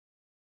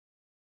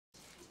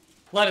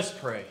Let us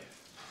pray.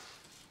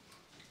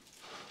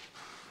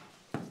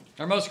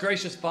 Our most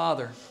gracious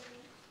Father,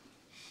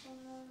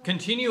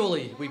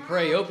 continually we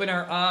pray, open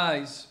our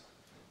eyes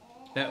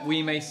that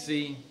we may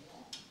see.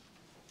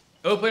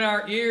 Open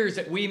our ears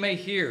that we may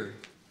hear.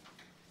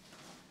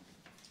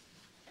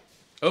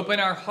 Open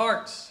our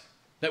hearts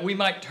that we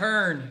might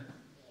turn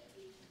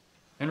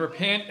and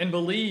repent and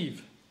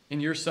believe in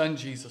your Son,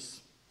 Jesus.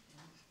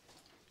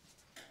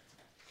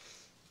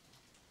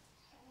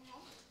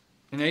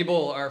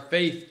 Enable our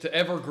faith to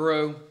ever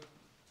grow,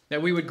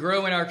 that we would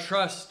grow in our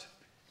trust,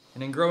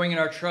 and in growing in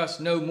our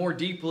trust, know more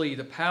deeply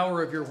the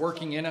power of your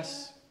working in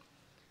us,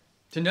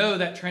 to know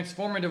that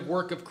transformative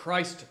work of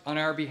Christ on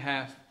our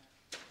behalf,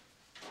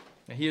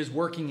 that he is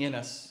working in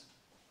us.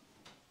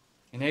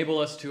 Enable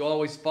us to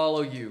always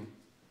follow you,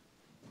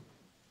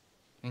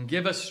 and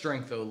give us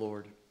strength, O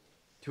Lord,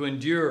 to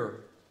endure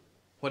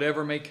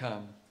whatever may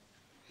come,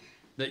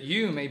 that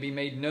you may be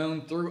made known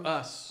through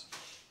us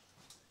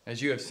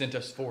as you have sent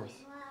us forth.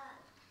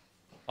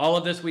 All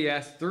of this we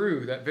ask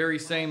through that very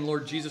same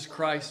Lord Jesus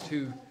Christ,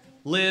 who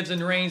lives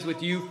and reigns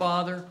with you,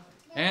 Father,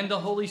 and the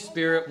Holy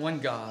Spirit, one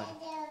God,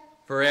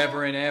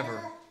 forever and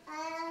ever.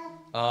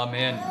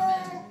 Amen.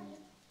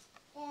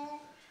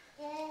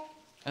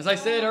 As I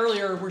said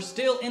earlier, we're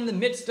still in the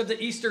midst of the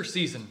Easter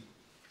season.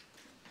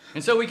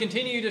 And so we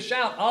continue to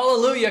shout,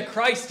 Alleluia,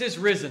 Christ is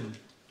risen.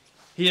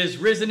 He is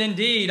risen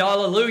indeed,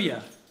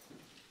 Alleluia.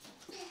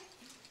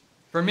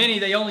 For many,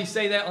 they only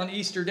say that on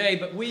Easter Day,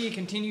 but we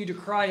continue to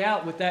cry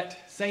out with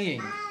that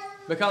saying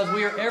because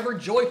we are ever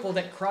joyful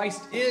that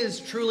Christ is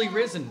truly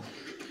risen.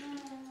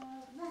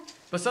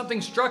 But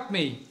something struck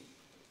me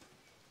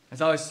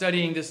as I was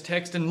studying this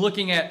text and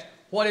looking at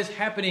what is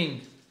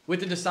happening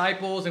with the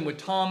disciples and with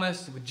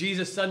Thomas, with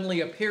Jesus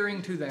suddenly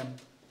appearing to them.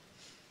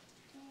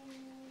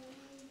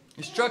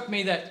 It struck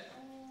me that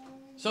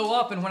so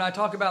often when I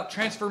talk about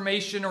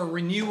transformation or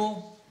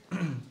renewal,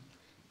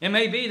 it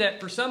may be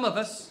that for some of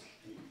us,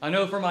 I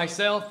know for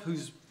myself,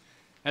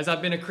 as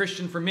I've been a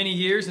Christian for many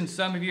years, and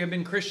some of you have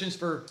been Christians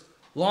for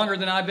longer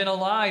than I've been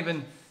alive,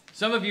 and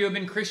some of you have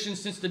been Christians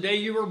since the day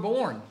you were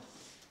born.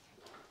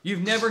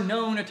 You've never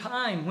known a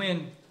time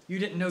when you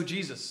didn't know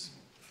Jesus.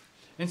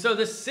 And so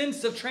this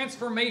sense of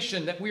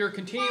transformation that we are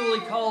continually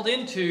called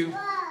into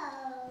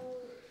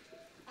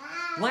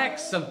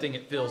lacks something,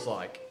 it feels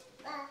like.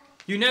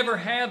 You never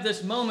have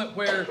this moment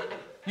where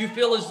you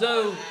feel as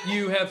though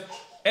you have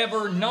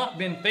ever not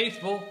been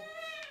faithful.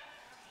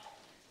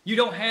 You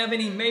don't have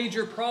any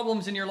major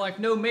problems in your life,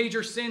 no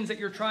major sins that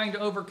you're trying to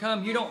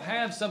overcome. You don't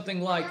have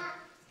something like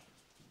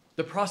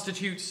the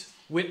prostitute's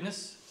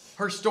witness,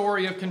 her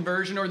story of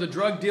conversion, or the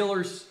drug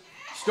dealer's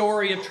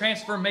story of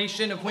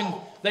transformation of when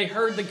they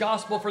heard the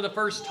gospel for the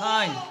first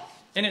time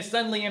and it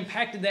suddenly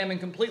impacted them and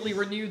completely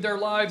renewed their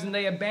lives, and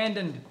they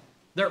abandoned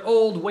their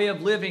old way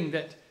of living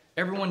that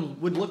everyone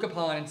would look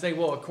upon and say,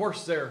 well, of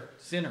course they're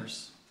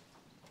sinners.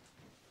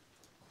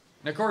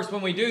 And of course,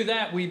 when we do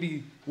that,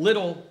 we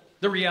belittle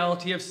the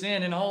reality of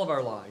sin in all of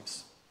our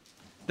lives.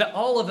 That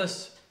all of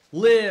us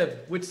live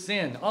with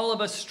sin. All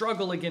of us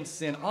struggle against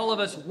sin. All of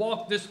us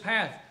walk this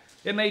path.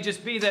 It may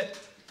just be that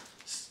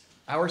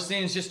our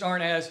sins just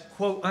aren't as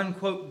quote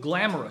unquote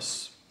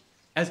glamorous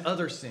as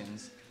other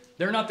sins.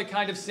 They're not the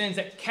kind of sins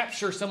that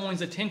capture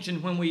someone's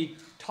attention when we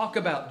talk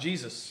about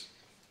Jesus.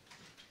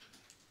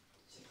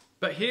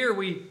 But here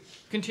we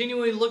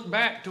continually look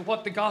back to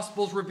what the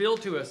Gospels reveal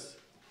to us.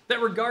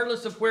 That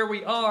regardless of where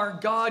we are,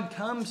 God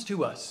comes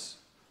to us.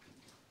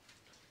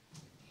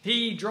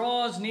 He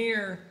draws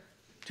near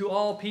to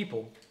all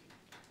people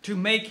to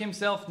make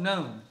himself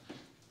known.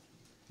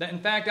 That in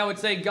fact, I would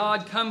say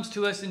God comes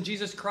to us in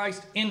Jesus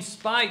Christ in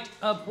spite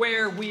of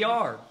where we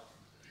are.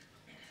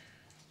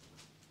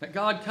 That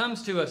God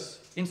comes to us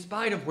in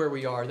spite of where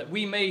we are. That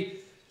we may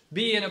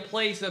be in a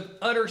place of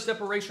utter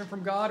separation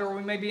from God, or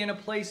we may be in a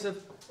place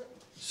of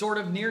sort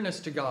of nearness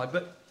to God.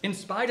 But in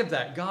spite of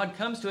that, God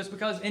comes to us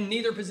because in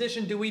neither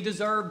position do we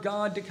deserve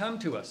God to come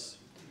to us.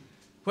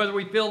 Whether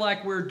we feel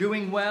like we're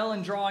doing well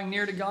and drawing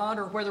near to God,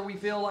 or whether we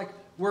feel like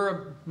we're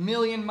a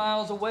million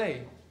miles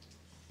away.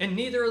 In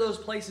neither of those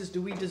places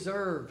do we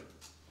deserve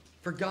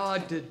for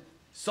God to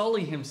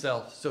sully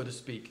himself, so to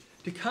speak,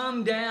 to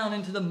come down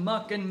into the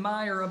muck and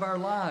mire of our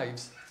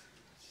lives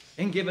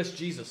and give us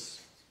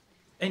Jesus.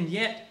 And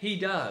yet he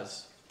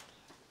does.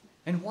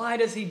 And why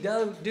does he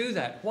do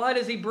that? Why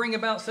does he bring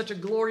about such a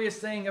glorious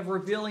thing of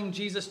revealing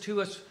Jesus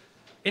to us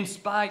in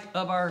spite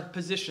of our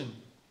position?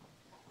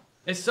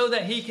 It's so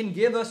that he can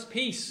give us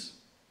peace,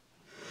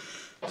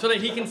 so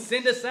that he can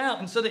send us out,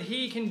 and so that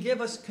he can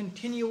give us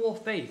continual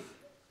faith.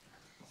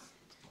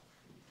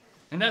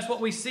 And that's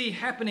what we see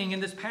happening in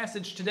this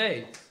passage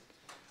today.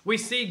 We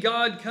see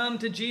God come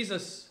to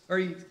Jesus,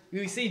 or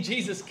we see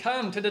Jesus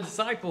come to the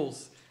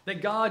disciples,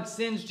 that God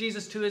sends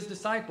Jesus to his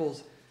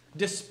disciples,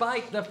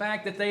 despite the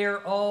fact that they are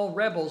all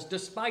rebels,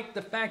 despite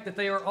the fact that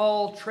they are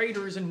all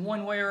traitors in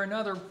one way or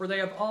another, for they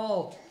have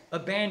all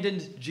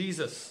abandoned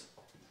Jesus.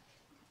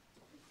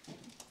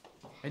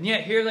 And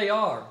yet here they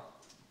are,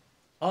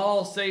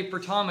 all save for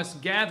Thomas,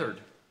 gathered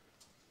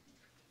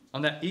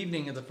on that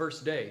evening of the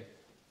first day.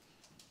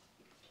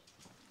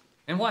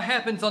 And what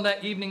happens on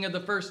that evening of the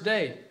first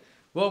day?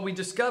 Well, we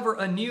discover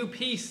a new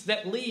peace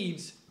that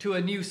leads to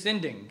a new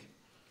sending.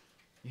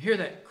 You hear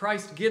that?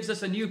 Christ gives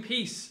us a new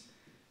peace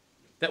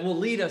that will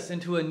lead us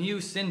into a new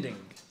sending.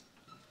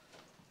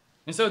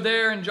 And so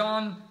there in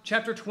John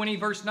chapter 20,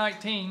 verse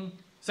 19,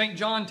 St.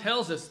 John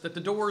tells us that the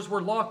doors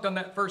were locked on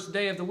that first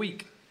day of the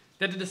week,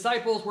 that the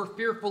disciples were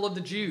fearful of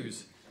the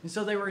Jews, and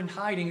so they were in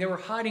hiding. They were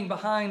hiding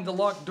behind the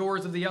locked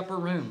doors of the upper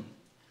room.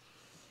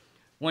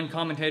 One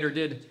commentator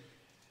did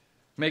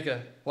make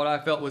what I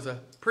felt was a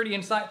pretty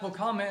insightful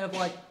comment of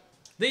like,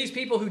 these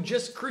people who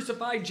just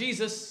crucified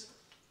Jesus,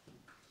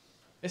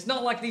 it's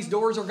not like these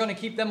doors are going to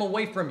keep them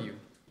away from you.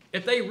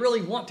 If they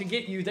really want to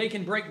get you, they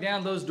can break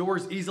down those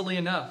doors easily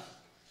enough.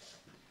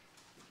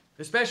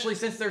 Especially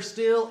since they're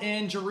still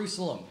in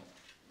Jerusalem.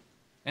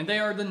 And they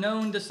are the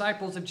known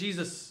disciples of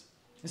Jesus.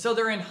 And so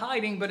they're in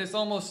hiding, but it's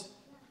almost,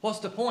 what's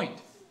the point?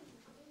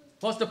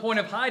 What's the point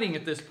of hiding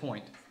at this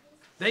point?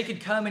 They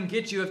could come and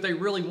get you if they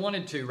really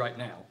wanted to right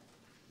now.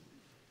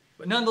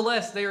 But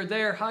nonetheless, they are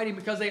there hiding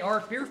because they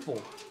are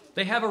fearful.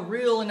 They have a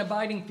real and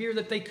abiding fear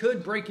that they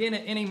could break in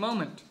at any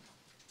moment.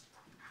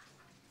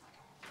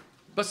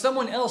 But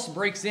someone else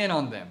breaks in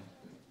on them.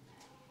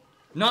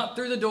 Not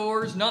through the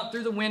doors, not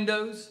through the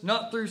windows,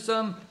 not through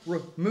some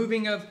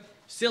removing of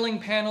ceiling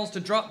panels to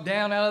drop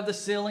down out of the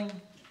ceiling.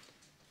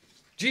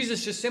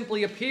 Jesus just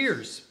simply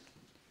appears.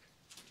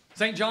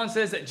 St. John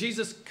says that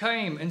Jesus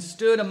came and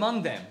stood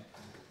among them.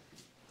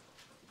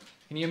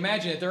 Can you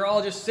imagine it? They're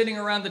all just sitting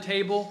around the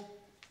table,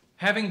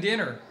 having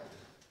dinner,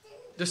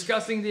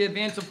 discussing the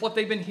events of what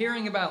they've been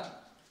hearing about.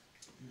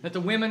 That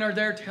the women are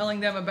there telling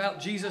them about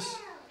Jesus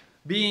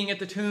being at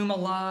the tomb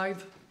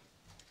alive.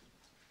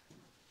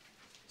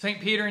 St.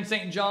 Peter and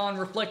St. John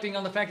reflecting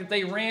on the fact that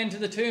they ran to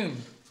the tomb.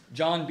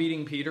 John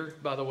beating Peter,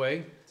 by the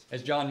way,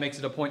 as John makes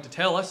it a point to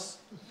tell us.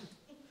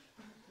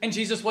 And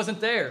Jesus wasn't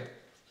there.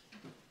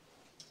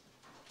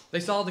 They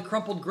saw the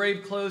crumpled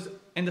grave clothes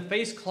and the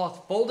face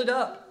cloth folded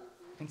up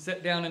and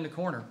set down in the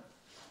corner.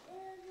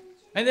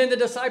 And then the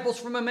disciples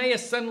from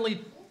Emmaus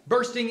suddenly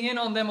bursting in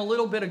on them a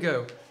little bit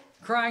ago,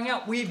 crying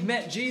out, "We've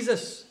met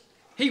Jesus.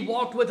 He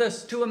walked with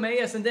us to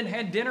Emmaus and then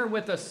had dinner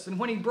with us. And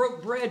when he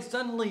broke bread,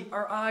 suddenly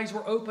our eyes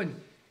were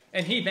opened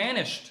and he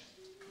vanished."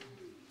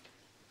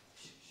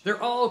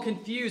 They're all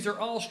confused. They're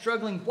all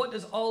struggling. What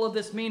does all of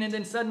this mean? And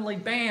then suddenly,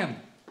 bam,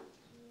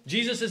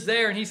 Jesus is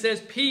there and he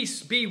says,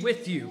 "Peace be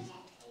with you."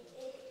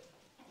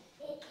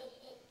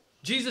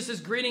 Jesus is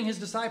greeting his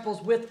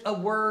disciples with a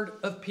word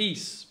of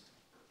peace.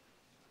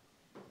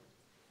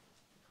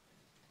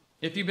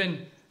 If you've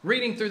been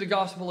reading through the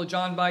Gospel of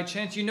John by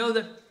chance, you know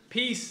that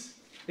peace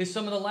is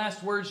some of the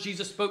last words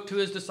Jesus spoke to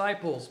his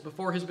disciples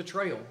before his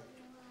betrayal.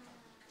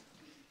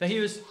 That he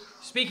was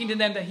speaking to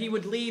them that he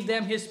would leave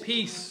them his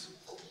peace.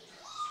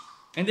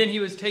 And then he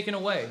was taken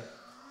away.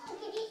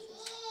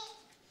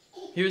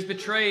 He was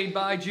betrayed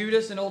by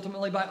Judas and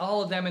ultimately by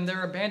all of them in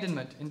their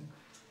abandonment. And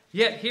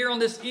yet here on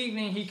this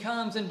evening, he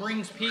comes and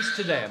brings peace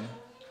to them.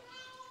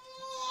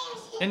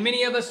 And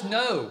many of us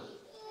know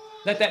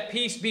that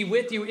peace be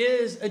with you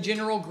is a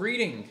general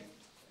greeting.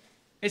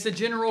 It's a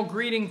general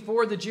greeting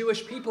for the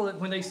Jewish people that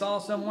when they saw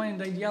someone,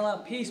 they'd yell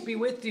out, "Peace be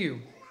with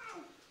you."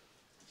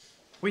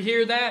 We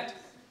hear that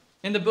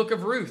in the book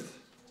of Ruth.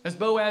 As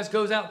Boaz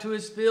goes out to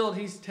his field,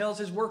 he tells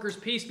his workers,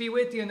 "Peace be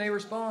with you," and they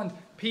respond,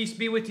 "Peace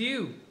be with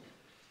you."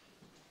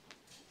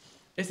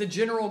 It's a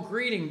general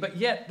greeting, but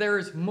yet there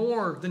is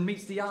more than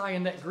meets the eye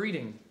in that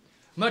greeting.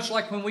 Much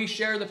like when we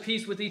share the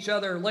peace with each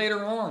other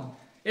later on.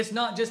 It's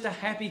not just a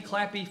happy,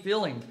 clappy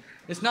feeling.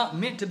 It's not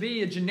meant to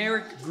be a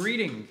generic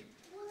greeting.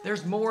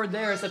 There's more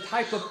there. It's a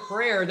type of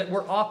prayer that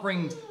we're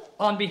offering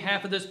on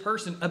behalf of this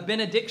person. A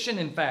benediction,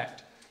 in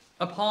fact,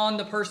 upon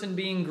the person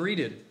being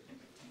greeted.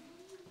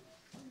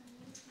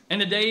 And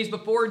the days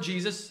before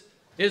Jesus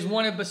is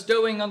one of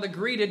bestowing on the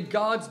greeted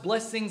God's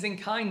blessings and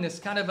kindness.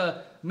 Kind of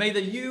a, may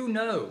you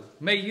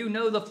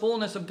know the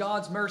fullness of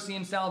God's mercy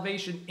and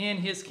salvation in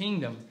his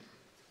kingdom.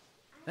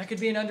 That could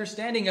be an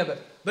understanding of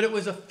it. But it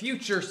was a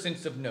future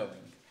sense of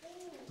knowing.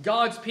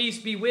 God's peace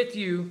be with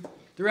you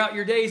throughout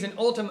your days and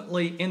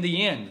ultimately in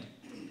the end.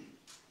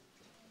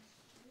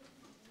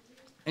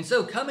 And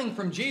so coming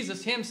from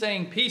Jesus, him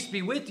saying, "Peace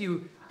be with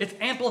you," it's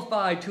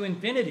amplified to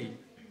infinity.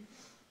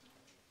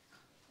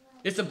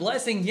 It's a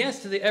blessing,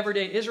 yes, to the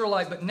everyday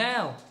Israelite, but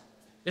now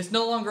it's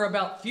no longer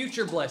about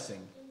future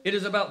blessing. It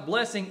is about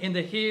blessing in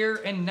the here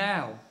and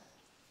now.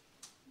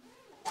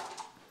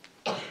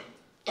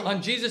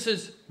 On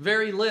Jesus'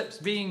 very lips,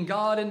 being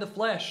God in the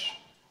flesh.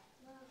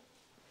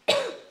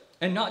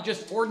 And not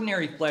just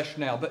ordinary flesh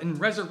now, but in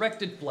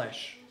resurrected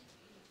flesh.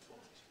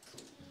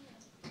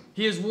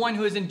 He is one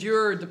who has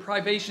endured the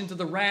privations of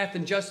the wrath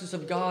and justice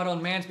of God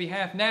on man's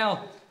behalf.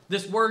 Now,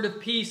 this word of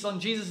peace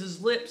on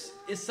Jesus' lips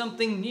is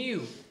something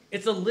new.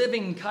 It's a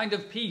living kind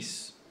of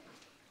peace.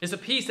 It's a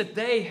peace that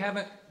they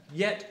haven't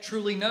yet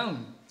truly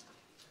known.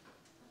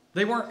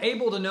 They weren't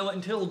able to know it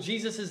until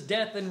Jesus'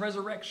 death and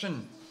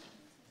resurrection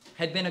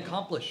had been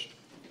accomplished.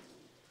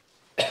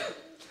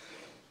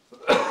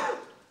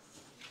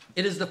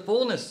 It is the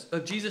fullness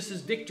of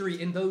Jesus'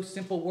 victory in those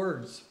simple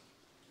words.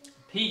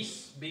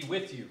 Peace be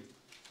with you.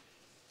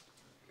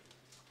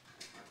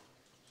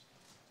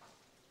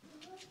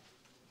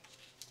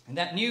 And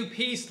that new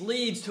peace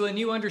leads to a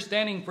new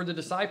understanding for the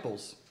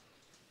disciples.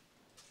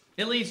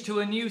 It leads to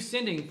a new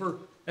sending. For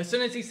as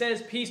soon as he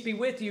says, peace be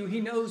with you, he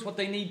knows what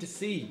they need to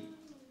see.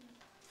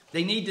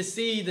 They need to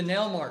see the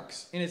nail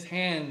marks in his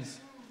hands,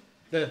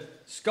 the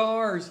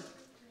scars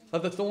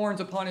of the thorns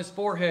upon his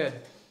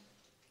forehead,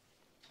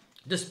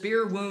 the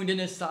spear wound in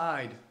his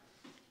side.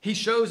 He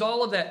shows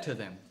all of that to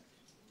them.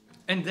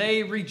 And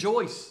they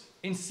rejoice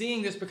in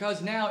seeing this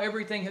because now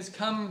everything has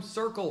come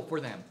circle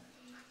for them.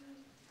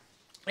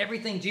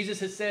 Everything Jesus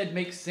has said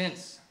makes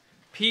sense.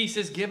 Peace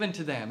is given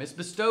to them. It's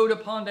bestowed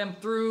upon them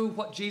through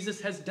what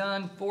Jesus has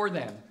done for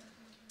them.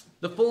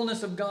 The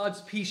fullness of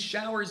God's peace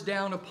showers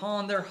down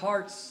upon their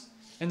hearts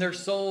and their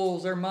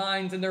souls, their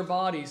minds and their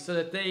bodies so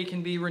that they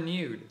can be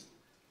renewed.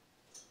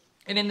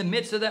 And in the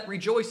midst of that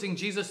rejoicing,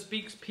 Jesus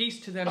speaks peace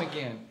to them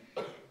again.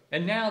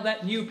 And now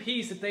that new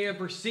peace that they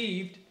have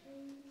received,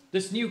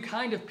 this new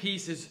kind of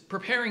peace is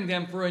preparing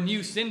them for a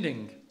new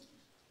sending.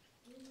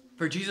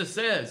 For Jesus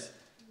says,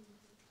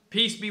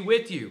 peace be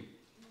with you.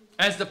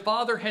 As the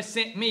Father has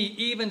sent me,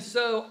 even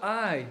so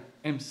I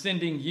am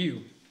sending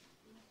you.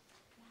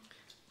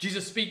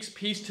 Jesus speaks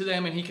peace to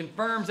them and he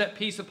confirms that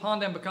peace upon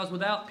them because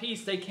without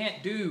peace they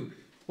can't do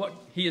what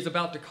he is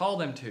about to call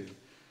them to.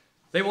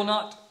 They will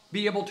not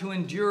be able to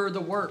endure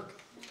the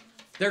work.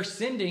 Their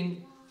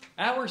sending,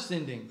 our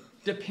sending,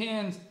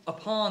 depends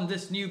upon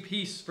this new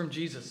peace from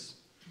Jesus.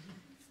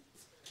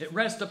 It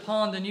rests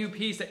upon the new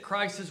peace that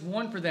Christ has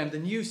won for them. The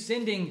new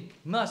sending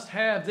must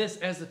have this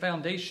as the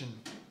foundation.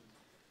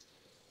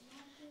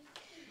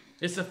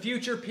 It's a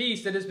future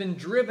peace that has been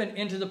driven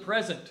into the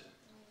present.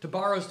 To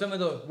borrow some of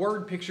the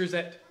word pictures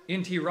that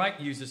N.T. Wright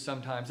uses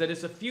sometimes. That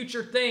it's a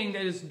future thing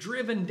that is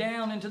driven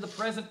down into the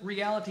present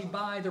reality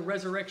by the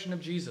resurrection of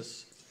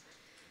Jesus.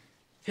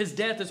 His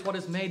death is what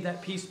has made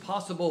that peace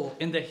possible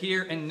in the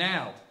here and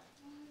now.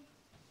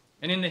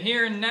 And in the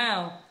here and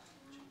now,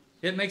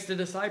 it makes the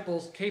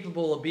disciples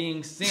capable of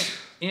being sent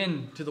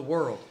into the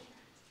world.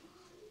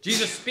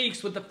 Jesus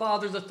speaks with the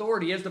Father's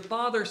authority. As the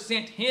Father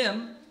sent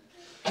him,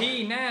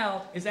 he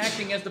now is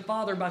acting as the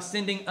Father by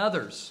sending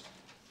others.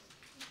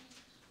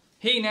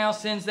 He now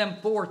sends them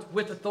forth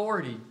with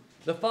authority.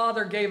 The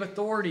Father gave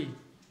authority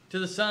to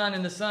the Son,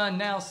 and the Son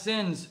now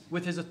sends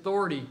with his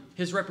authority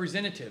his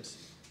representatives,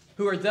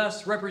 who are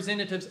thus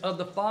representatives of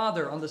the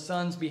Father on the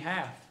Son's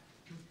behalf.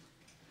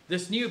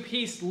 This new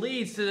peace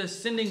leads to this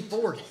sending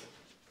forth.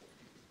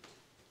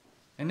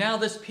 And now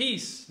this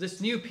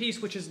new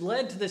peace which has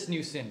led to this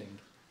new sending,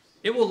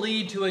 it will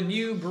lead to a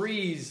new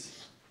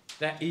breeze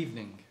that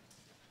evening.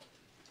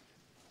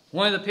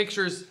 One of the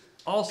pictures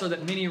also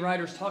that many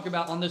writers talk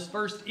about on this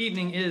first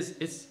evening is,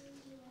 it's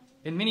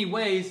in many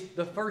ways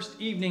the first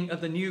evening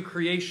of the new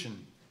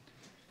creation.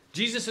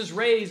 Jesus is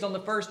raised on the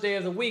first day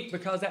of the week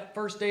because that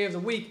first day of the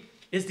week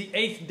is the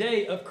 8th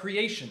day of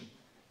creation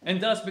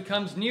and thus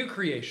becomes new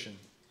creation.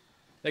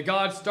 That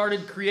God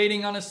started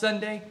creating on a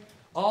Sunday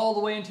all the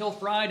way until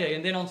Friday,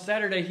 and then on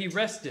Saturday he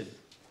rested.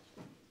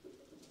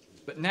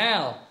 But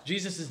now,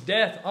 Jesus'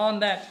 death on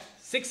that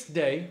 6th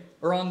day,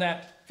 or on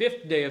that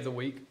 5th day of the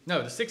week,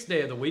 no, the 6th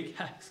day of the week,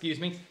 excuse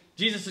me,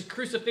 Jesus'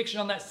 crucifixion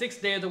on that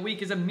 6th day of the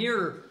week is a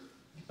mirror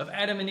of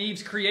Adam and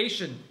Eve's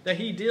creation, that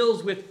he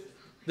deals with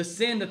the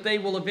sin that they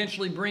will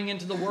eventually bring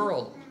into the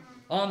world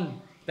on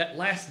that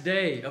last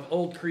day of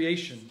old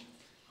creation.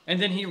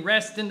 And then he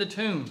rests in the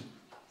tomb.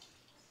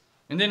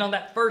 And then on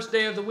that first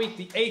day of the week,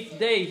 the 8th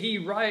day, he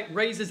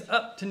raises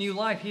up to new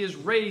life. He is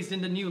raised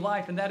into new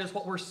life, and that is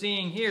what we're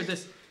seeing here.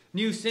 This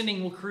new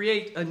sending will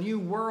create a new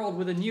world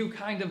with a new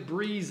kind of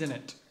breeze in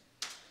it.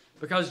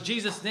 Because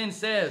Jesus then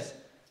says,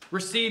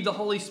 receive the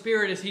Holy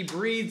Spirit as he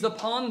breathes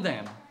upon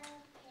them.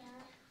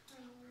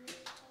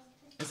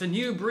 It's a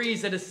new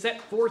breeze that is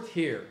set forth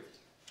here.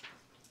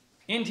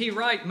 N.T.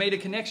 Wright made a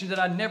connection that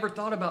I'd never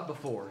thought about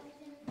before.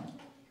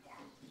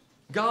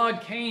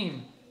 God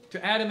came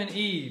to Adam and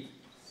Eve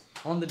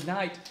on the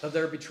night of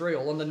their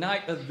betrayal, on the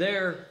night of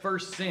their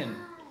first sin,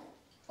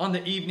 on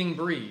the evening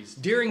breeze.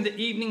 During the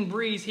evening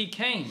breeze, he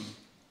came.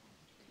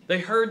 They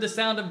heard the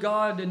sound of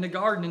God in the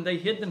garden and they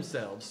hid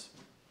themselves.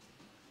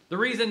 The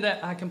reason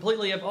that I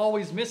completely have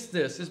always missed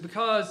this is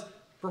because,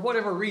 for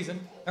whatever reason,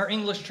 our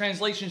English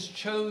translations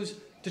chose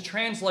to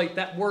translate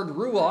that word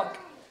ruach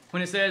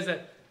when it says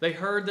that they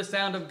heard the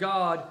sound of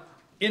God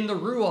in the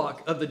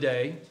ruach of the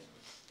day.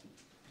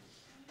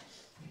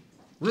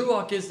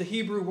 Ruach is the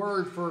Hebrew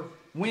word for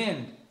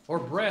wind or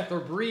breath or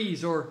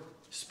breeze or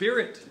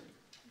spirit.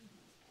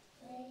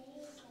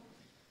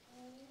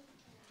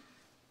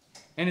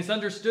 And it's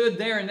understood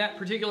there in that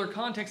particular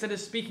context that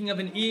it's speaking of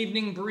an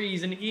evening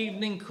breeze, an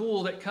evening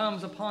cool that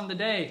comes upon the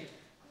day,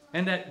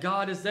 and that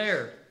God is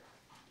there.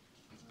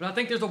 But I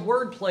think there's a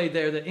word play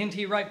there that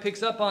N.T. Wright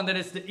picks up on, that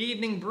it's the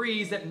evening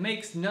breeze that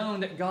makes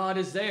known that God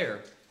is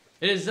there.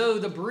 It is as though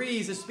the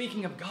breeze is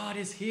speaking of God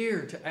is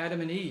here to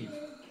Adam and Eve.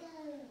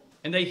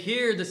 And they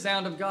hear the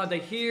sound of God. They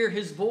hear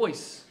his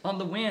voice on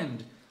the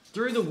wind.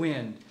 through the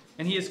wind,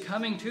 and he is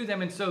coming to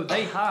them, and so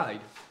they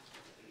hide.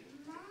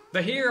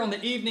 But here on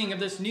the evening of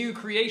this new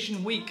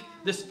creation week,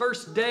 this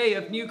first day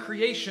of new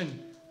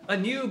creation, a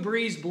new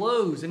breeze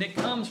blows, and it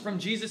comes from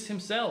Jesus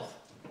himself.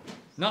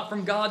 Not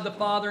from God the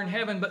Father in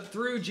heaven, but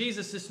through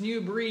Jesus, this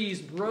new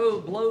breeze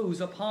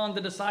blows upon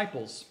the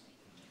disciples.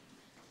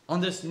 On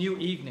this new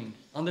evening,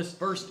 on this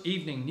first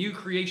evening, new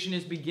creation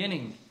is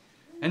beginning,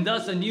 and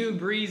thus a new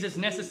breeze is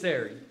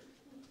necessary.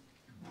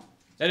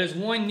 That is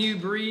one new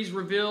breeze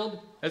revealed,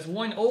 as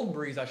one old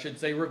breeze, I should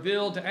say,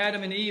 revealed to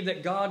Adam and Eve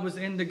that God was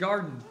in the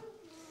garden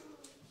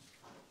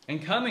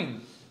and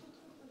coming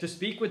to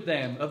speak with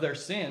them of their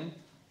sin.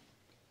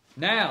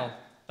 Now,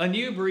 a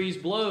new breeze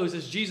blows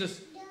as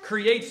Jesus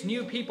creates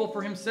new people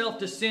for himself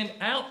to send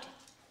out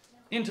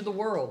into the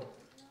world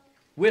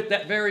with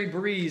that very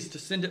breeze to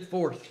send it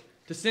forth,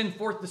 to send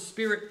forth the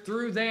Spirit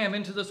through them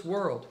into this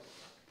world.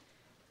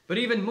 But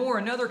even more,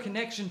 another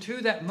connection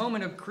to that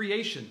moment of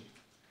creation.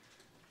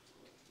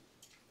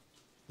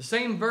 The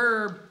same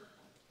verb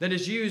that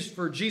is used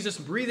for Jesus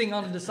breathing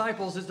on the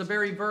disciples is the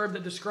very verb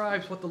that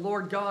describes what the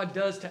Lord God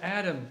does to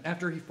Adam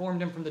after he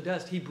formed him from the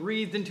dust. He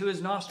breathed into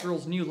his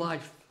nostrils new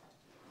life.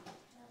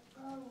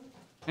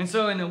 And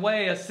so in a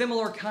way, a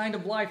similar kind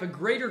of life, a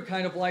greater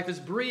kind of life is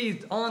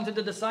breathed onto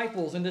the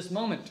disciples in this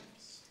moment.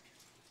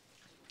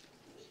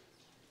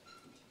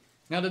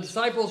 Now the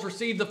disciples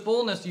received the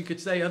fullness, you could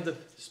say, of the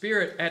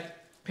Spirit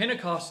at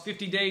Pentecost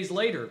 50 days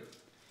later.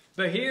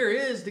 But here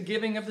is the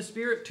giving of the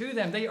Spirit to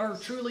them. They are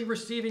truly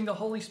receiving the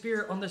Holy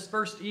Spirit on this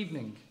first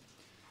evening.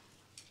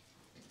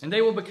 And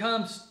they will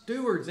become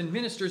stewards and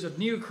ministers of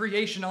new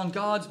creation on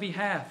God's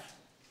behalf.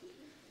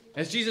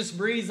 As Jesus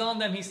breathes on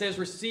them, he says,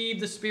 receive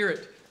the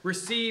Spirit,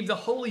 receive the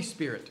Holy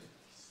Spirit.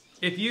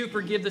 If you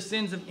forgive the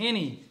sins of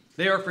any,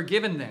 they are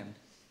forgiven them.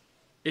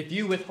 If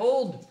you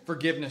withhold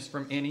forgiveness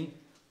from any,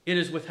 it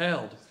is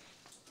withheld.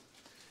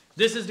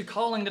 This is the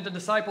calling that the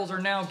disciples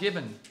are now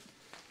given.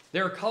 They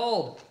are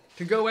called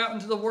to go out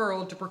into the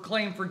world to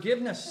proclaim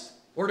forgiveness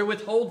or to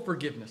withhold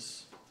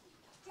forgiveness.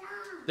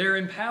 They're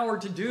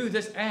empowered to do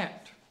this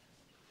act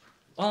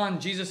on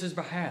Jesus'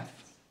 behalf.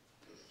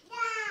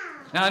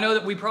 Now I know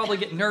that we probably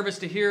get nervous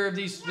to hear of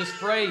this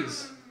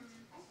phrase.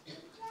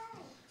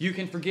 You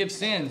can forgive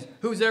sins.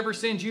 Whosever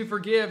sins you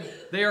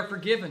forgive, they are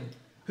forgiven.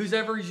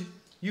 Whosever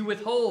you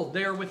withhold,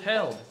 they are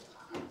withheld.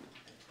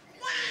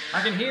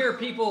 I can hear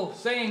people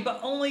saying, but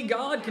only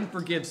God can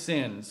forgive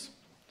sins.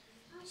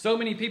 So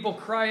many people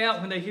cry out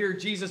when they hear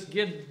Jesus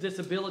give this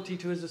ability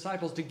to his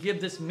disciples, to give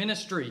this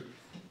ministry.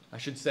 I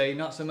should say,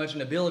 not so much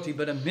an ability,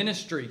 but a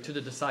ministry to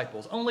the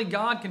disciples. Only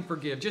God can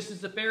forgive, just as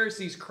the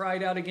Pharisees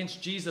cried out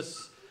against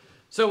Jesus.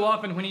 So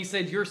often when he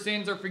said, your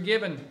sins are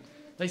forgiven,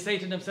 they say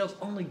to themselves,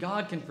 only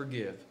God can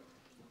forgive.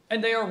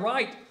 And they are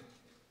right.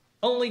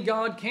 Only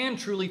God can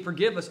truly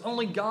forgive us.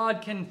 Only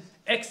God can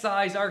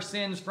excise our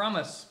sins from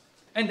us.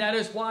 And that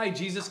is why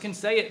Jesus can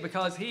say it,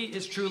 because he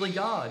is truly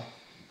God.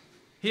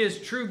 He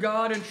is true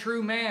God and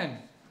true man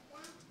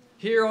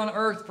here on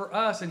earth for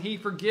us, and he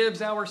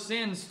forgives our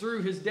sins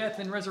through his death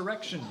and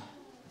resurrection.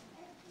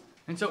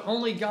 And so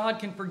only God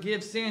can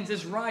forgive sins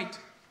is right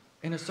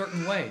in a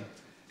certain way.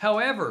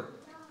 However,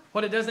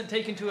 what it doesn't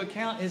take into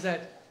account is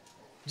that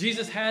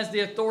Jesus has the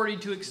authority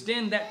to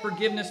extend that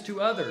forgiveness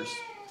to others.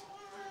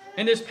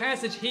 In this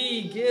passage,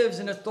 he gives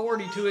an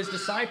authority to his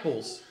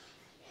disciples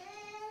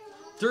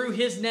through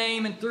his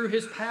name and through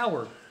his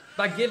power.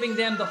 By giving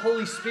them the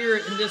Holy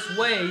Spirit in this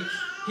way,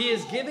 he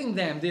is giving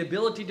them the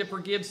ability to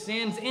forgive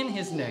sins in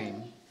his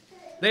name.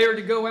 They are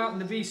to go out and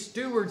to be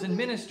stewards and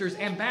ministers,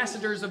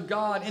 ambassadors of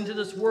God into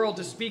this world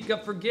to speak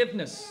of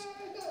forgiveness,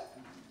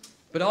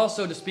 but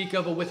also to speak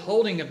of a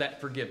withholding of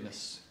that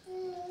forgiveness.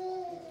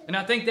 And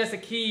I think that's a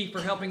key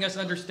for helping us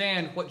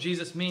understand what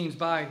Jesus means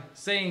by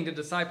saying the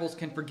disciples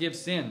can forgive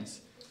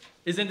sins,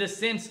 is in the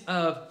sense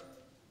of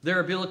their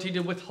ability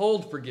to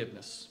withhold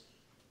forgiveness.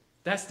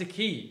 That's the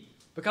key.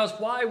 Because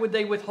why would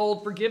they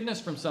withhold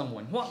forgiveness from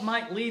someone? What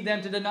might lead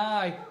them to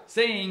deny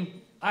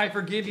saying, I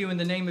forgive you in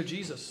the name of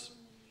Jesus?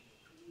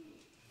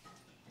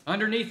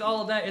 Underneath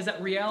all of that is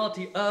that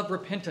reality of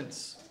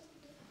repentance.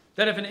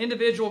 That if an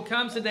individual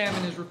comes to them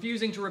and is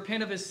refusing to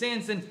repent of his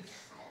sins, then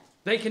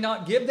they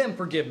cannot give them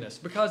forgiveness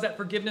because that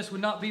forgiveness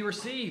would not be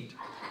received.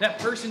 That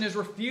person is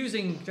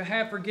refusing to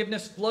have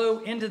forgiveness flow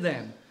into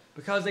them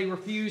because they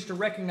refuse to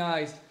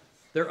recognize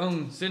their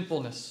own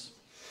sinfulness.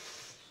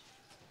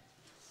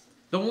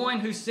 The one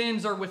whose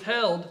sins are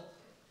withheld,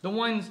 the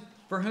one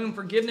for whom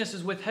forgiveness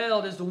is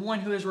withheld, is the one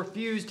who has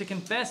refused to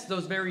confess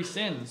those very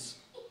sins.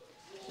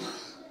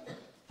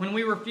 When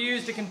we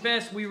refuse to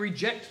confess, we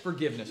reject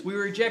forgiveness. We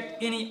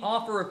reject any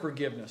offer of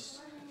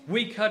forgiveness.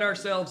 We cut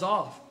ourselves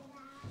off.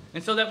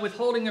 And so that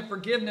withholding of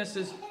forgiveness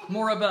is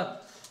more of a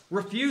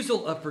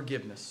refusal of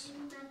forgiveness.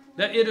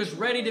 That it is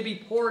ready to be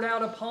poured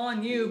out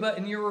upon you, but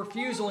in your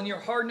refusal and your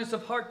hardness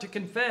of heart to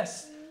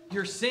confess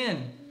your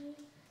sin,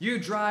 you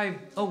drive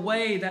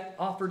away that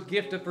offered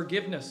gift of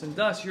forgiveness, and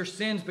thus your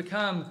sins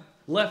become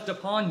left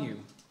upon you.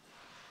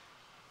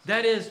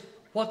 That is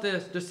what the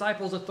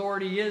disciples'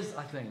 authority is,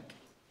 I think.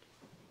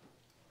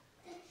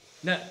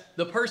 That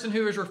the person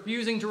who is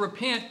refusing to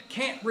repent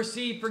can't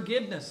receive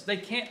forgiveness. They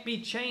can't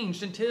be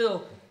changed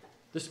until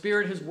the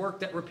Spirit has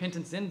worked that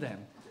repentance in them.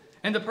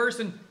 And the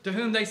person to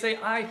whom they say,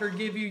 I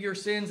forgive you your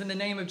sins in the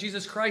name of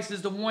Jesus Christ,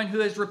 is the one who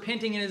is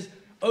repenting and is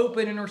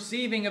open and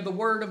receiving of the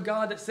Word of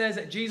God that says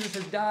that Jesus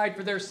has died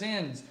for their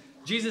sins.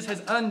 Jesus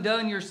has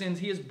undone your sins.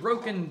 He has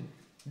broken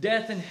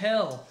death and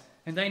hell.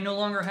 And they no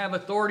longer have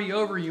authority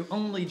over you.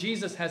 Only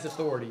Jesus has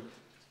authority.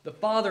 The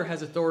Father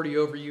has authority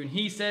over you. And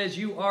He says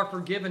you are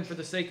forgiven for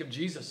the sake of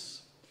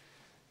Jesus.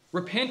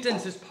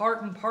 Repentance is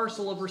part and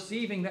parcel of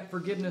receiving that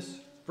forgiveness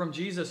from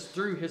Jesus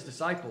through His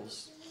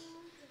disciples.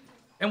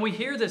 And we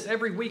hear this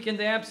every week in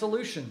the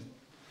absolution.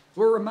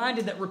 We're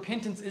reminded that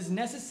repentance is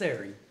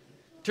necessary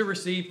to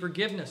receive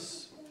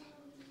forgiveness,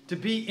 to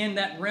be in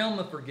that realm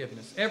of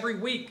forgiveness. Every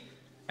week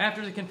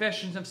after the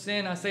confessions of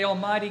sin, I say,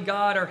 Almighty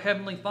God, our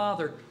Heavenly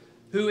Father,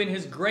 who in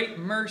His great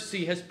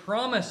mercy has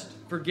promised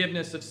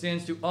forgiveness of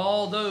sins to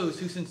all those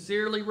who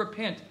sincerely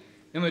repent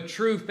and with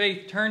true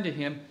faith turn to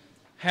Him,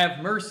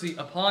 have mercy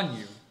upon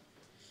you.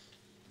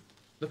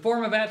 The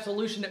form of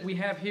absolution that we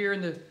have here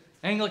in the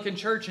Anglican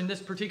Church in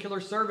this particular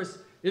service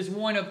is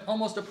one of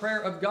almost a prayer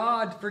of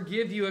God,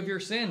 forgive you of your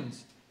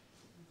sins.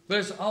 But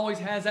it always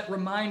has that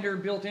reminder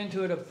built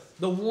into it of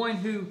the one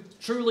who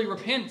truly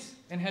repents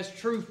and has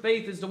true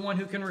faith is the one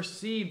who can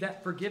receive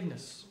that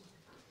forgiveness.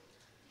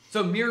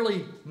 So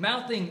merely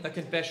mouthing a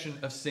confession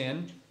of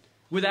sin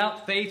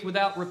without faith,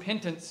 without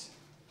repentance,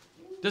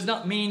 does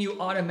not mean you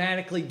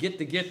automatically get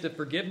the gift of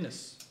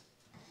forgiveness.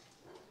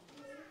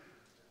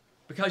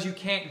 Because you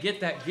can't get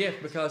that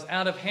gift, because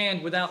out of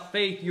hand, without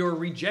faith, you're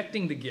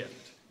rejecting the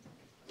gift.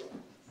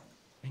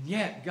 And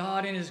yet,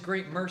 God in His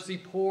great mercy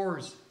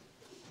pours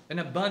an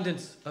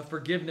abundance of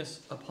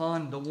forgiveness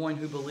upon the one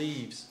who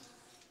believes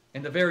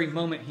in the very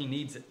moment he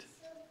needs it.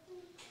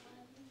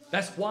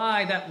 That's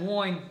why that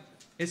one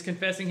is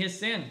confessing his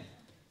sin.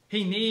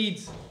 He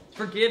needs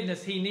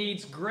forgiveness. He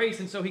needs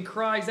grace. And so he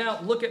cries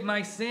out, look at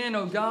my sin,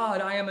 O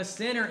God. I am a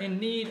sinner in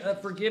need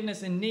of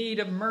forgiveness, in need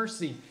of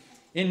mercy,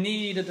 in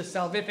need of the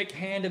salvific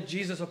hand of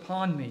Jesus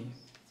upon me.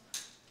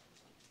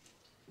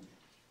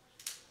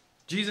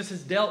 Jesus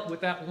has dealt with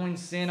that one's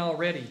sin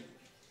already.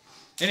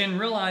 And in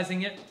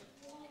realizing it,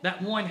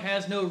 that one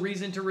has no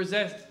reason to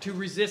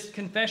resist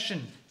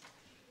confession.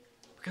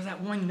 Because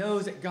that one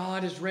knows that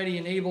God is ready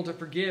and able to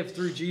forgive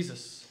through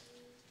Jesus.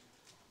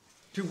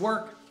 To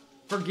work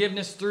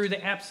forgiveness through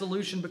the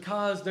absolution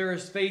because there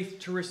is faith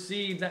to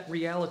receive that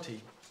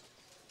reality.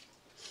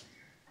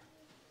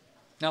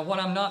 Now, what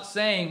I'm not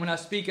saying when I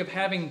speak of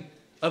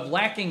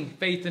lacking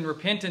faith and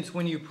repentance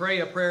when you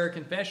pray a prayer of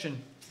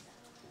confession,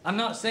 I'm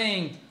not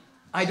saying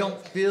I don't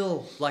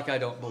feel like I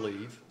don't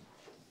believe.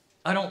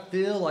 I don't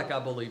feel like I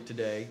believe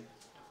today.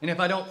 And if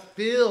I don't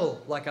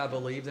feel like I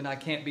believe, then I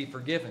can't be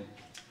forgiven.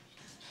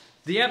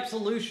 The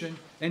absolution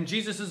and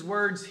Jesus'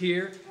 words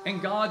here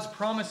and God's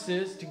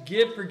promises to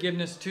give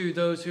forgiveness to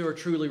those who are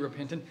truly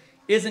repentant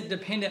isn't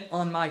dependent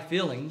on my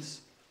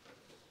feelings.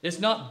 It's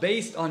not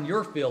based on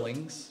your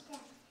feelings.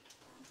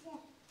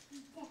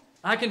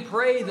 I can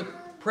pray the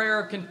prayer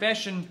of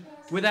confession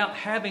without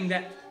having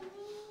that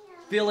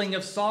feeling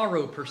of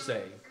sorrow per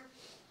se.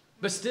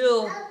 But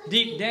still,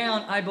 deep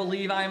down, I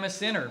believe I am a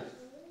sinner.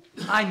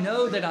 I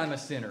know that I'm a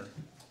sinner.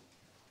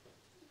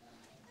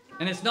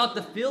 And it's not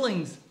the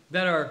feelings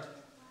that are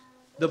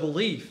the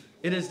belief.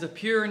 It is the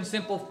pure and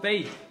simple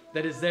faith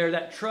that is there,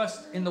 that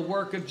trust in the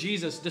work of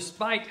Jesus,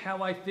 despite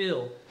how I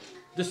feel,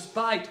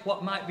 despite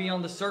what might be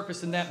on the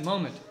surface in that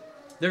moment.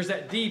 There's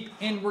that deep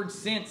inward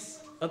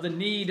sense of the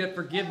need of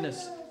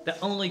forgiveness that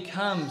only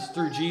comes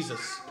through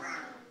Jesus.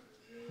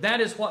 That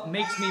is what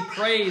makes me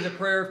pray the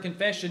prayer of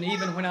confession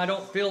even when I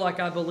don't feel like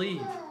I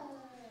believe.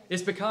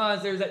 It's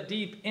because there's that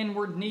deep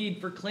inward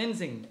need for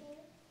cleansing.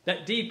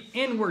 That deep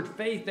inward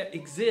faith that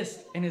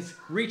exists and is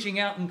reaching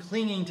out and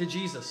clinging to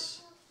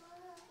Jesus.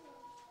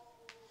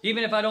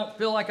 Even if I don't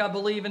feel like I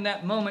believe in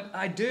that moment,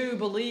 I do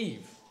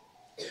believe.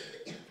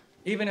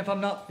 Even if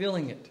I'm not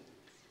feeling it.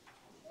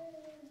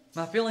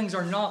 My feelings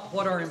are not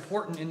what are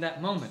important in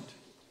that moment.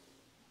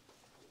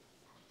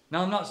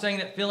 Now, I'm not saying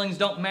that feelings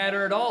don't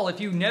matter at all. If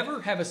you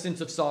never have a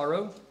sense of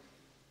sorrow,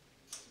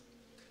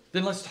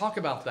 then let's talk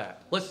about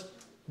that. Let's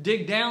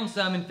dig down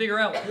some and figure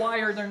out why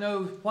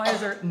is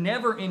there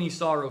never any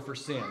sorrow for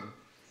sin?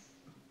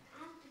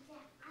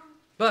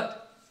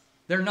 But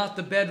they're not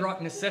the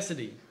bedrock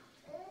necessity.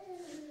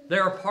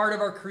 They're a part of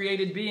our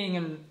created being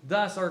and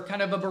thus are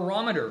kind of a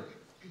barometer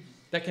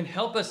that can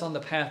help us on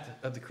the path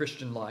of the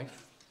Christian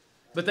life.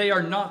 But they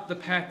are not the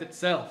path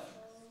itself.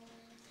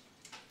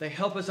 They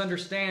help us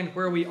understand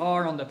where we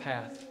are on the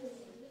path.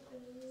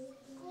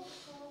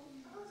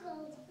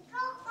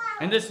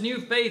 And this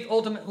new faith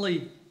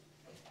ultimately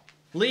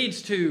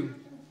leads to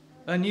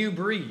a new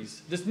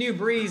breeze. This new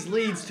breeze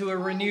leads to a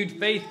renewed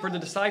faith for the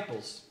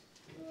disciples.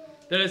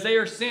 That as they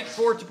are sent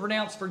forth to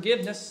pronounce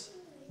forgiveness,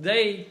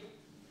 they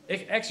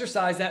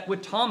exercise that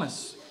with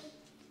Thomas.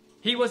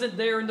 He wasn't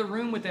there in the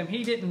room with them.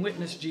 He didn't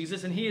witness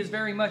Jesus, and he is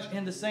very much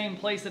in the same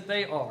place that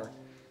they are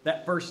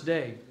that first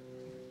day.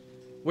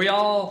 We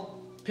all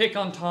pick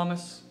on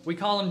Thomas. We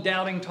call him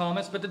Doubting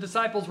Thomas, but the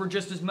disciples were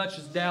just as much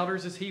as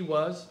doubters as he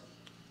was.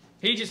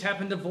 He just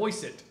happened to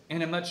voice it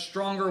in a much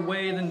stronger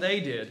way than they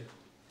did.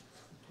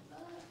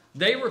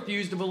 They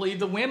refused to believe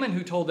the women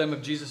who told them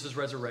of Jesus'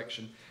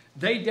 resurrection.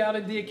 They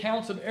doubted the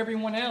accounts of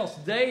everyone else.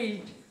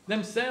 They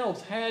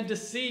themselves had to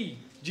see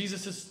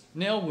Jesus'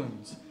 nail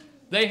wounds.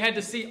 They had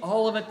to see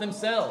all of it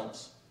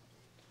themselves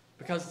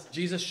because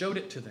Jesus showed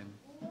it to them.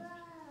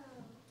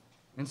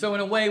 And so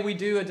in a way we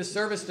do a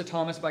disservice to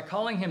Thomas by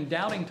calling him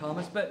Doubting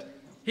Thomas, but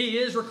he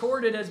is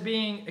recorded as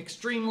being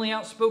extremely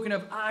outspoken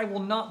of, I will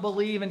not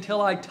believe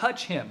until I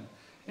touch him,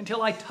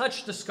 until I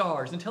touch the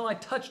scars, until I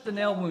touch the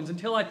nail wounds,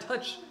 until I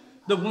touch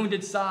the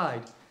wounded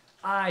side.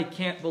 I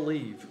can't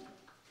believe.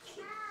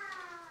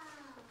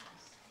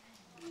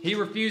 He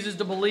refuses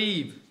to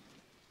believe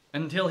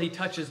until he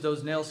touches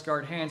those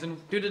nail-scarred hands. And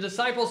do the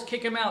disciples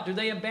kick him out? Do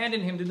they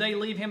abandon him? Do they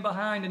leave him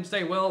behind and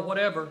say, well,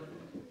 whatever.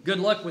 Good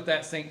luck with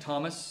that, St.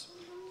 Thomas.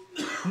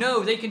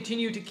 No, they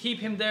continue to keep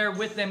him there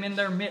with them in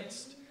their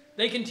midst.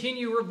 They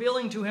continue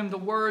revealing to him the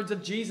words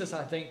of Jesus,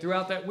 I think,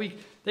 throughout that week.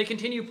 They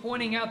continue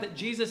pointing out that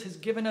Jesus has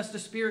given us the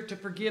Spirit to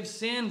forgive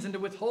sins and to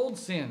withhold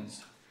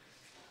sins,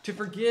 to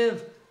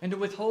forgive and to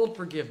withhold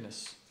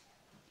forgiveness.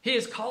 He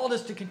has called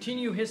us to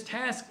continue his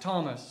task,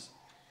 Thomas.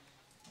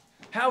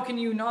 How can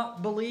you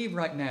not believe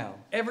right now?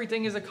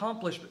 Everything is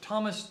accomplished, but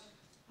Thomas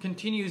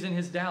continues in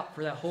his doubt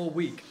for that whole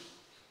week.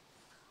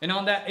 And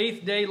on that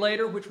 8th day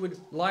later, which would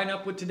line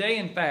up with today,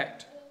 in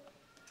fact,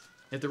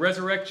 if the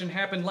resurrection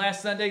happened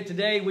last Sunday,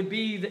 today would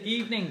be the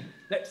evening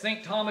that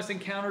St. Thomas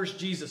encounters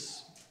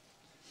Jesus.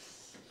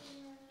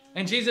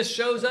 And Jesus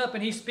shows up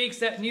and he speaks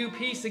that new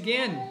peace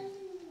again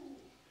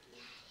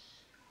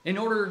in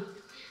order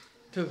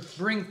to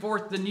bring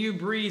forth the new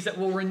breeze that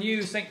will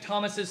renew St.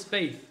 Thomas's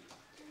faith.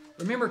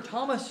 Remember,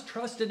 Thomas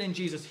trusted in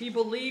Jesus. He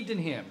believed in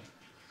him.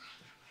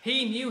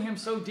 He knew him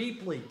so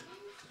deeply.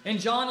 In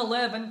John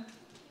 11,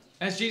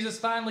 as Jesus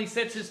finally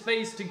sets his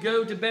face to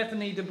go to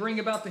Bethany to bring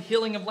about the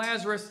healing of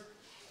Lazarus,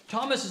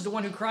 Thomas is the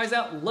one who cries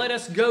out, let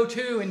us go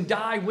too and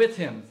die with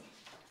him.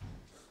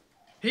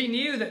 He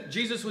knew that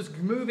Jesus was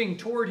moving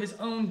toward his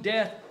own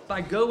death by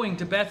going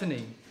to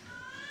Bethany.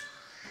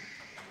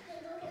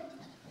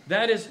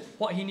 That is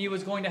what he knew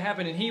was going to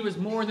happen, and he was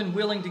more than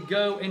willing to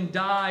go and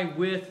die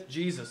with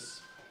Jesus.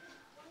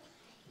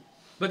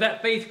 But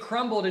that faith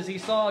crumbled as he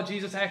saw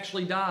Jesus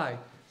actually die.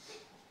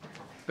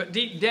 But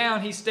deep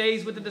down, he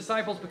stays with the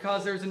disciples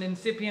because there's an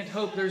incipient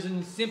hope. There's an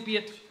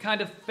incipient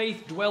kind of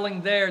faith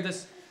dwelling there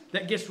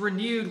that gets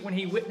renewed when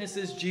he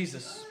witnesses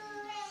Jesus.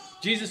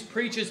 Jesus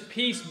preaches,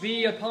 peace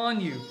be upon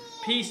you.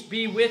 Peace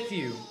be with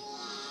you.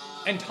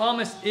 And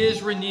Thomas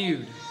is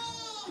renewed.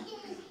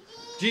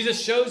 Jesus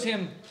shows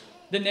him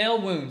the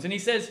nail wounds. And he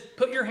says,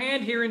 put your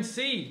hand here and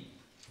see.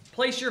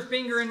 Place your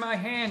finger in my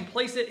hand.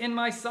 Place it in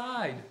my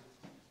side.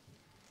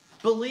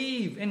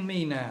 Believe in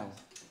me now.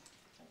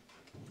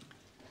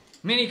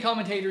 Many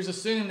commentators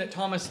assume that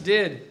Thomas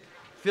did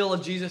feel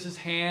of Jesus'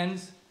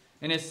 hands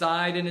and his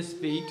side and his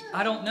feet.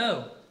 I don't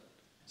know.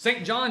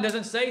 St. John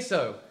doesn't say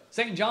so.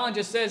 St. John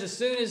just says as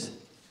soon as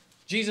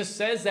Jesus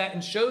says that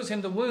and shows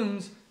him the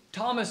wounds,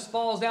 Thomas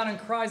falls down and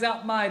cries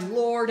out, my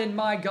Lord and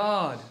my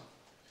God.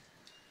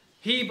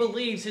 He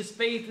believes his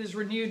faith is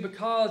renewed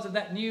because of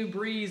that new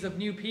breeze of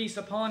new peace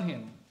upon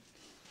him.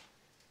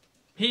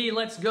 He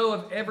lets go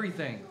of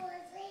everything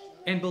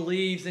and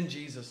believes in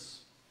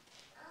Jesus.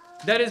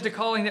 That is the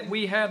calling that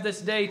we have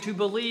this day, to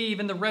believe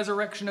in the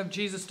resurrection of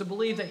Jesus, to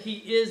believe that he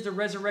is the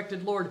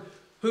resurrected Lord,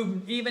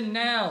 who even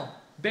now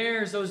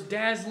bears those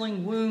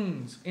dazzling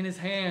wounds in his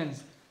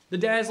hands, the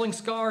dazzling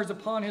scars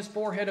upon his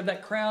forehead of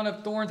that crown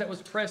of thorns that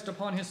was pressed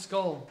upon his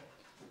skull.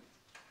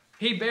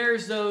 He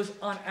bears those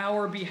on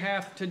our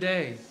behalf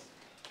today,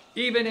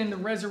 even in the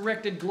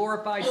resurrected,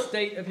 glorified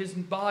state of his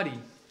body.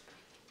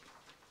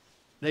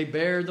 They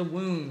bear the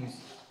wounds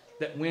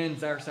that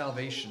wins our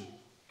salvation.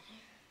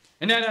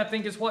 And that, I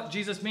think, is what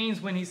Jesus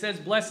means when he says,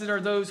 blessed are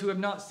those who have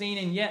not seen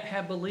and yet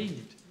have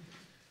believed.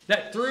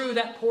 That through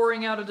that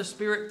pouring out of the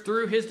Spirit,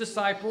 through his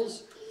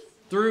disciples,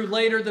 through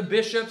later the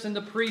bishops and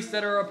the priests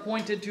that are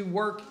appointed to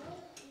work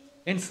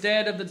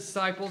instead of the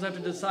disciples, after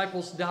the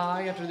disciples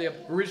die, after the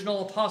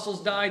original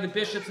apostles die, the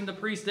bishops and the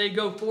priests, they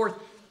go forth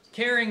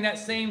carrying that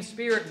same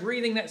Spirit,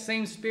 breathing that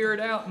same Spirit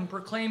out and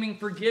proclaiming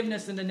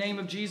forgiveness in the name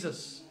of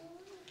Jesus.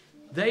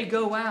 They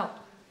go out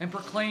and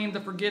proclaim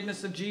the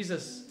forgiveness of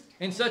Jesus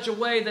in such a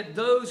way that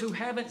those who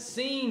haven't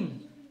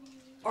seen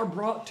are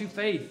brought to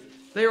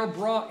faith. They are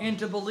brought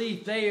into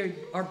belief. They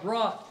are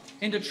brought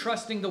into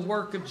trusting the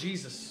work of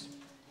Jesus.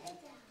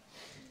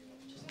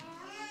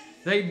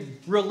 They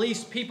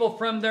release people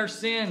from their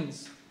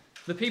sins.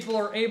 The people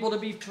are able to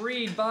be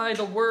freed by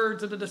the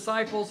words of the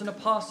disciples and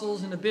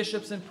apostles and the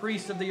bishops and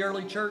priests of the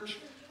early church,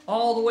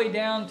 all the way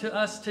down to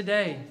us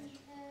today.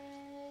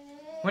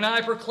 When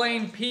I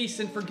proclaim peace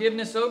and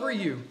forgiveness over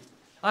you,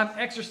 I'm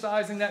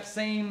exercising that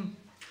same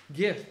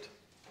gift,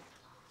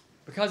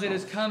 because it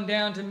has come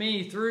down to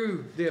me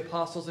through the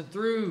apostles and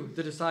through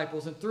the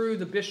disciples and through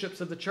the bishops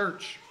of the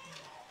church.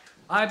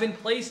 I've been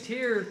placed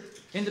here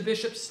in the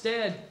bishop's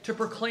stead to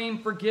proclaim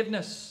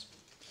forgiveness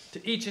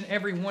to each and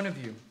every one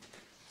of you,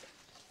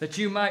 that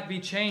you might be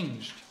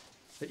changed,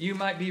 that you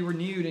might be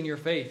renewed in your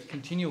faith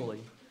continually.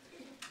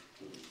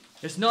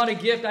 It's not a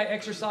gift I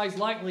exercise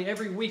lightly.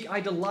 Every week I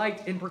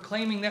delight in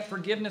proclaiming that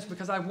forgiveness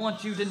because I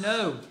want you to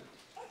know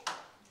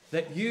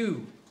that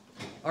you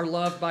are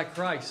loved by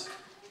Christ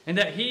and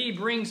that He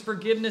brings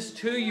forgiveness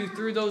to you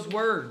through those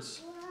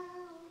words.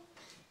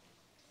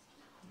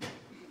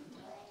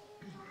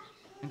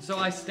 And so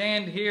I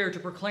stand here to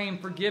proclaim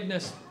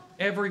forgiveness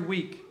every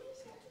week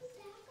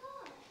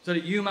so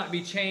that you might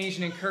be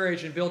changed and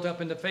encouraged and built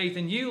up into faith.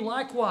 And you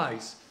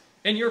likewise,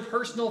 in your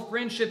personal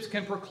friendships,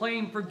 can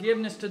proclaim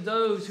forgiveness to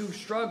those who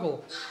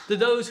struggle, to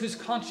those whose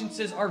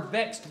consciences are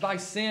vexed by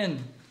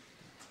sin,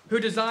 who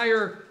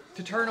desire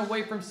to turn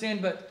away from sin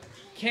but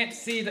can't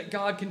see that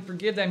God can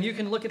forgive them. You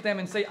can look at them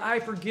and say, I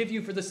forgive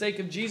you for the sake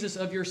of Jesus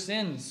of your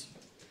sins.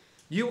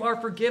 You are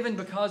forgiven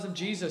because of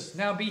Jesus.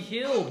 Now be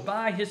healed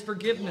by His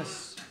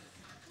forgiveness.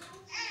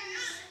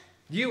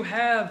 You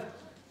have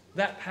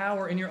that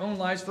power in your own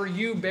lives, for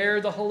you bear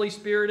the Holy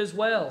Spirit as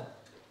well.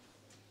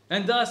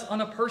 And thus,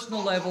 on a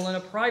personal level and a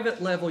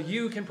private level,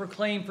 you can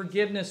proclaim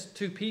forgiveness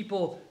to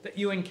people that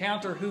you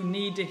encounter who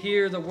need to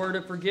hear the word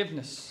of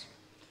forgiveness.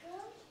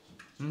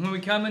 And when we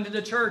come into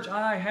the church,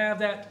 I have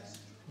that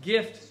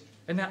gift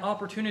and that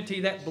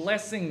opportunity, that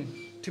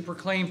blessing to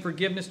proclaim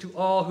forgiveness to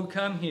all who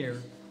come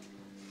here,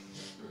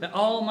 that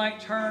all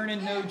might turn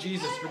and know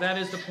Jesus, for that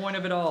is the point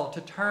of it all,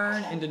 to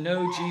turn and to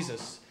know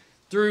Jesus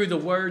through the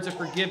words of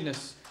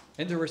forgiveness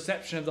and the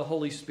reception of the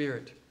Holy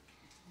Spirit.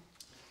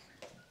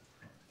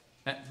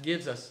 That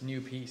gives us new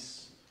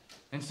peace.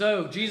 And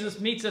so Jesus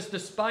meets us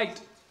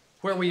despite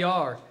where we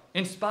are,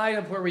 in spite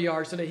of where we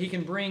are, so that He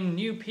can bring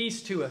new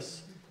peace to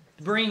us,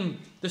 bring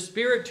the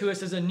Spirit to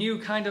us as a new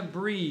kind of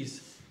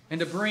breeze, and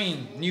to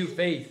bring new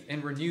faith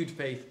and renewed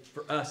faith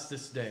for us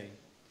this day.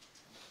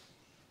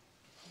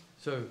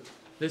 So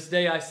this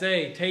day I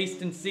say,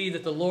 taste and see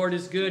that the Lord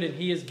is good, and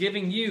He is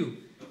giving you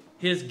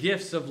His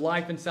gifts of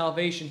life and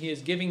salvation. He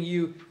is giving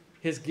you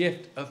His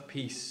gift of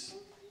peace,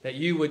 that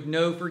you would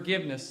know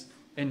forgiveness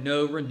and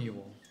know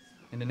renewal.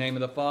 In the name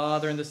of the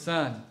Father, and the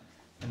Son,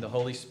 and the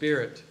Holy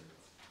Spirit.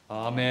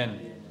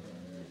 Amen.